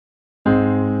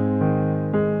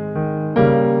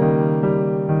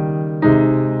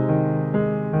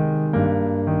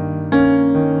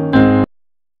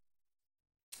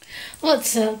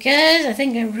What's up, guys? I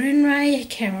think I ruined my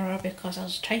camera because I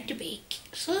was trying to bake.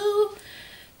 So,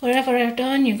 whatever I've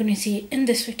done, you're going to see in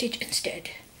this footage instead,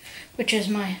 which is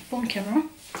my phone camera.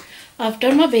 I've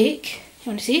done my bake.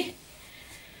 You want to see?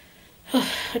 Oh,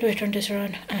 how do I turn this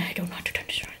around? I don't know how to turn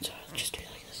this around, so I'll just do it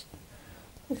like this.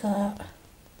 Look at that.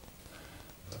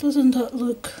 Doesn't that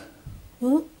look...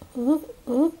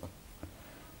 Oh.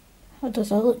 How does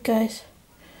that look, guys?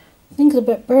 I think it's a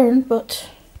bit burned, but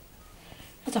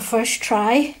it's a first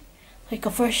try, like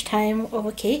a first time of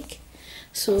a cake.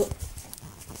 So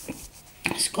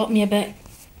it's got me a bit.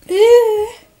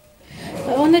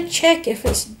 I want to check if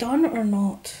it's done or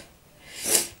not.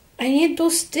 I need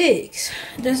those sticks.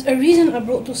 There's a reason I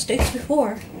brought those sticks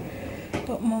before,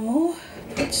 but Momo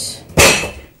puts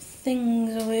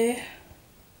things away.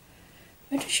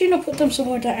 Why did she not put them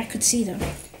somewhere that I could see them?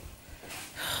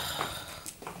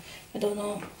 I don't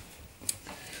know.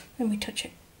 Let me touch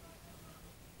it.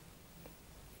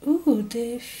 Ooh,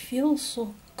 they feel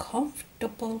so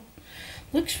comfortable.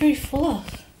 Looks very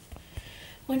fluff.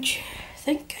 What you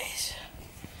think, guys?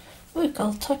 Look,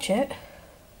 I'll touch it.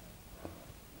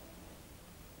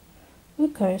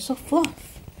 Look, guys, so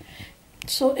fluff.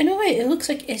 So in a way, it looks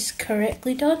like it's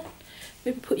correctly done.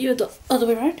 Maybe put you the other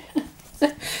way around.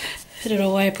 I don't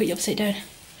know why I put you upside down.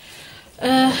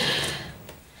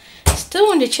 Still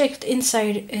want to check if the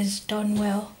inside is done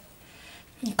well,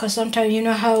 because sometimes you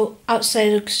know how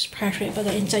outside looks perfect but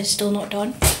the inside is still not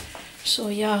done. So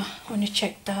yeah, I want to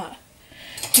check that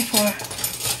before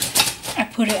I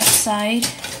put it aside.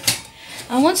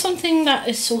 I want something that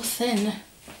is so thin.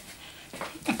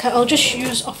 Okay, I'll just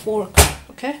use a fork,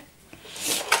 okay?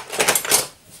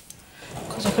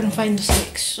 Because I couldn't find the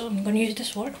sticks, so I'm going to use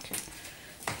this fork.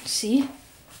 See?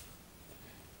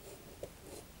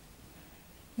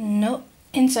 No,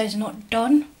 inside's not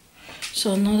done.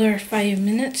 So another 5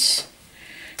 minutes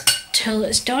till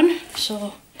it's done.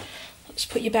 So let's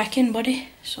put you back in, buddy.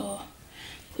 So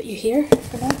put you here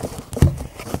for now.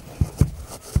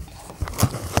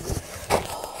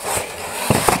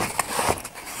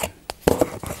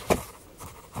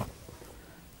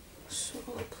 So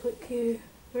I'll put you,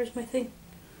 where's my thing?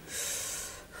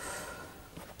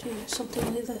 Do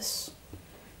something like this.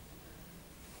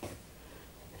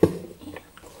 And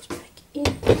goes back in.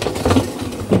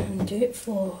 And do it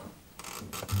for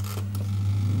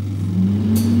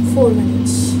 4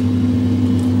 minutes.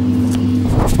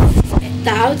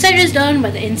 The outside is done,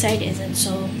 but the inside isn't,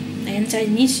 so the inside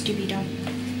needs to be done.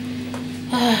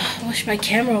 I wish my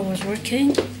camera was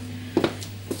working.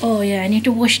 Oh yeah, I need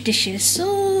to wash dishes,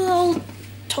 so I'll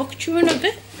talk to you in a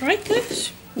bit, right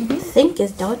guys? I think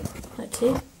it's done,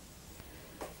 actually.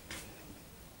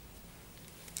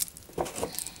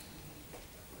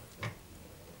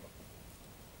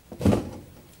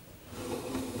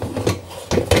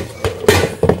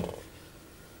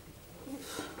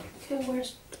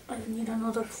 I need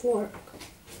another fork.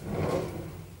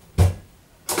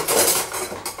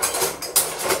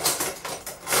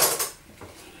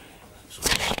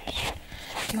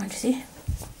 You want to see?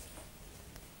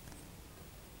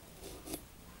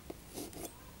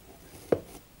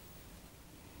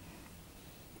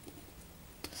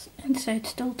 This inside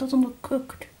still doesn't look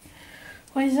cooked.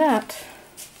 Why is that?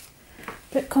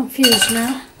 Bit confused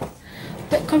now.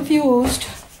 Bit confused.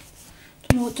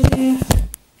 Don't know what to do.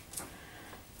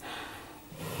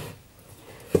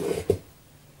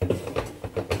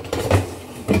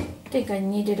 I think I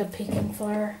needed a baking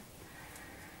flour.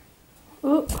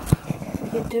 Oh,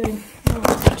 what are you doing?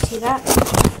 Oh, see that?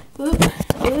 Oh.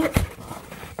 Okay.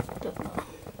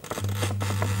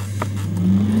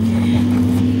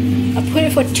 I put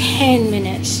it for 10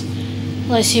 minutes.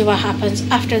 Let's see what happens.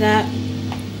 After that,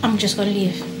 I'm just gonna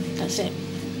leave. That's it.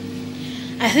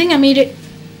 I think I made it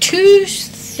too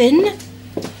thin.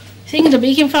 I think the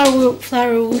baking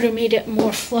flour would have made it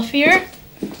more fluffier.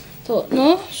 Don't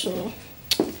know, so.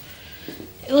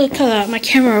 Look at that, my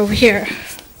camera over here.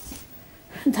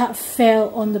 That fell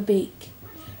on the bake.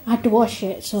 I had to wash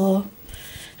it, so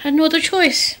I had no other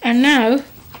choice. And now,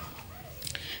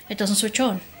 it doesn't switch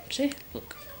on. See?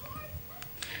 Look.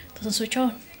 It doesn't switch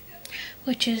on.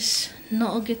 Which is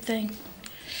not a good thing.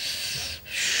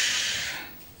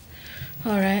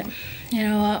 Alright, you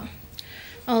know what?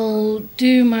 I'll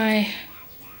do my...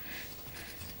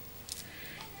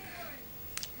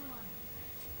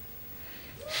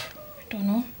 don't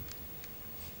know.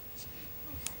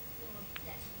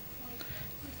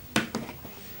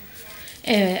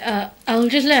 Anyway, I'll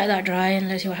just let that dry and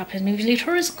let's see what happens. Maybe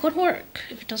later it's gonna work.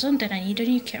 If it doesn't, then I need a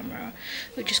new camera,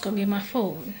 which is gonna be my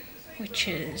phone. which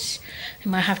is I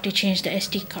might have to change the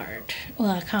SD card. Well,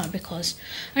 I can't because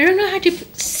I don't know how to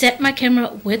set my camera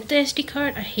up with the SD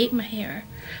card. I hate my hair.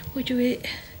 Would you wait?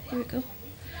 Here we go.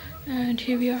 And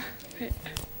here we are. Right.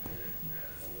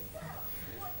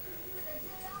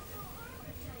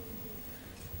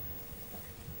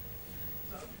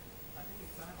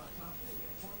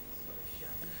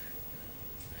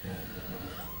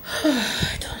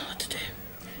 I don't know what to do.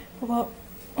 Well,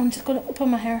 I'm just going to open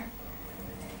my hair,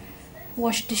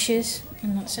 wash dishes,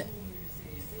 and that's it.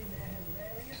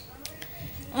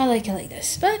 I like it like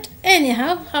this. But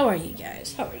anyhow, how are you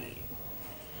guys? How are you?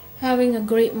 Having a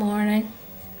great morning.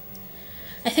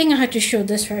 I think I had to show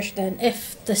this first then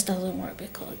if this doesn't work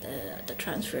because the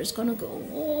transfer is going to go.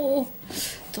 Oh,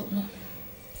 don't know.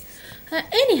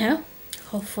 Anyhow,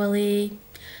 hopefully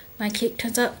my cake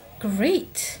turns out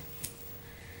great.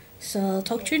 So I'll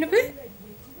talk to you in a bit,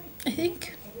 I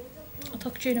think. I'll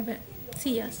talk to you in a bit.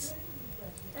 See us.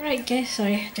 Alright guys,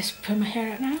 sorry, just put my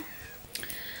hair out now.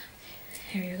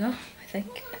 Here you go, I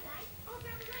think.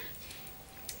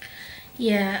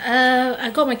 Yeah, I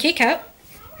got my cake out.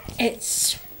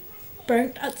 It's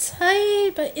burnt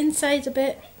outside, but inside's a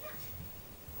bit.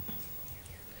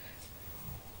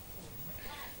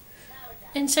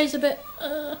 Inside's a bit,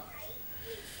 I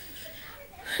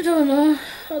don't know.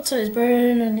 Outside's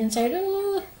burning and inside,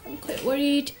 oh, I'm quite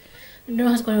worried. I don't know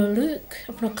how it's going to look.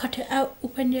 I'm going to cut it out,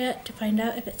 open it to find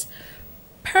out if it's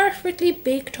perfectly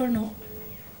baked or not.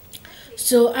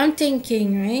 So I'm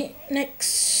thinking, right,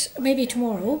 next, maybe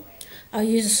tomorrow, I'll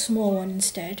use a small one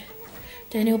instead.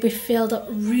 Then it'll be filled up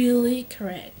really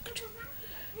correct.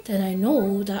 Then I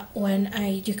know that when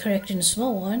I do correct in the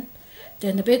small one,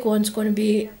 then the big one's going to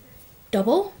be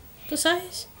double the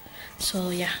size. So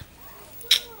yeah.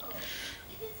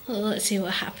 Well, let's see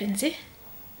what happens, eh?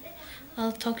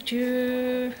 I'll talk to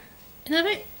you in a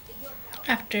bit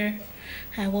after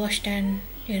I washed and,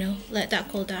 you know, let that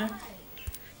cool down.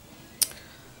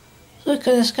 Look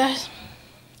at this, guys.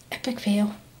 Epic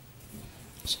fail.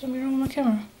 Something wrong with my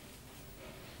camera.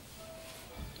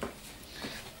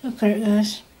 Look at it,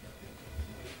 guys.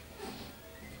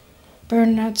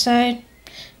 Burning outside.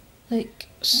 Like,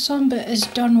 some bit is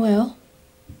done well.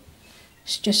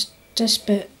 It's just this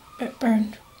bit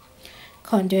burned.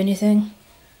 Can't do anything.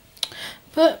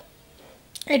 But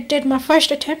I did my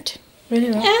first attempt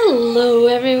really well. Hello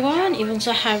everyone. Even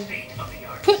so I have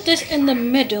put this in the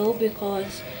middle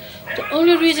because the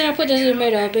only reason I put this in the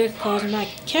middle because my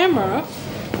camera,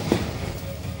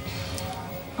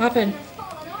 what happened?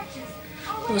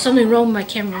 There was something wrong with my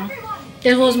camera.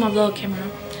 This was my vlog camera.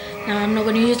 Now I'm not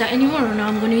going to use that anymore. Now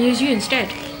I'm going to use you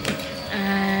instead.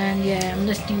 And yeah, I'm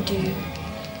listening to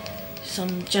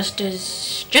some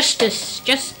Justice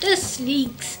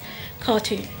League's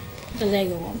cartoon, the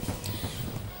Lego one.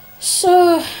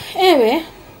 So anyway,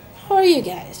 how are you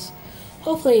guys?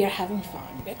 Hopefully you're having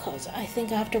fun because I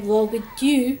think I have to vlog with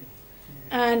you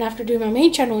and I have to do my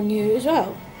main channel new as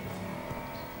well.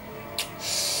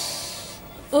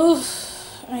 Oh,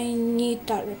 I need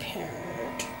that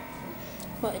repaired,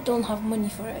 but I don't have money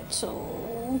for it,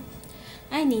 so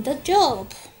I need a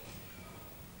job.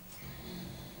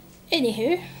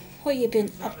 Anywho, what you been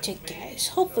up to, guys?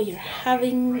 Hopefully you're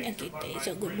having a good day.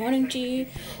 So good morning to you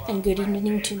and good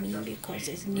evening to me because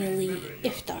it's nearly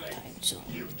iftar time. So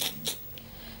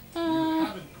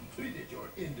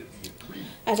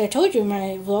as I told you,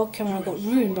 my vlog camera got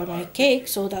ruined by my cake,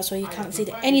 so that's why you can't see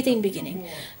anything beginning.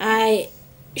 I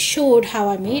showed how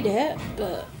I made it,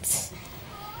 but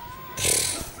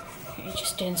it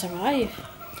just didn't survive,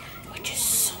 which is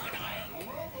so annoying.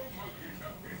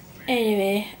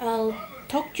 Anyway, I'll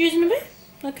talk to you in a bit,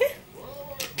 okay?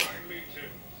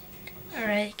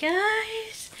 Alright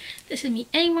guys, this is me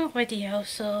ending my video.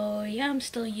 So yeah, I'm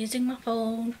still using my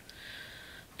phone.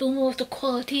 Don't know if the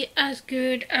quality as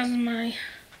good as my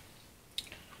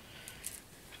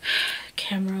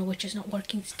camera, which is not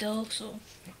working still, so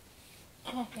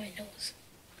oh my nose.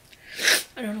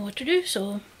 I don't know what to do,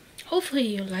 so hopefully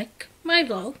you like my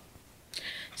vlog.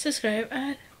 Subscribe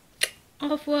and au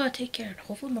revoir, take care, and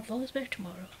hopefully my vlog is better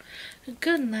tomorrow.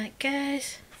 Good night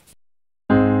guys.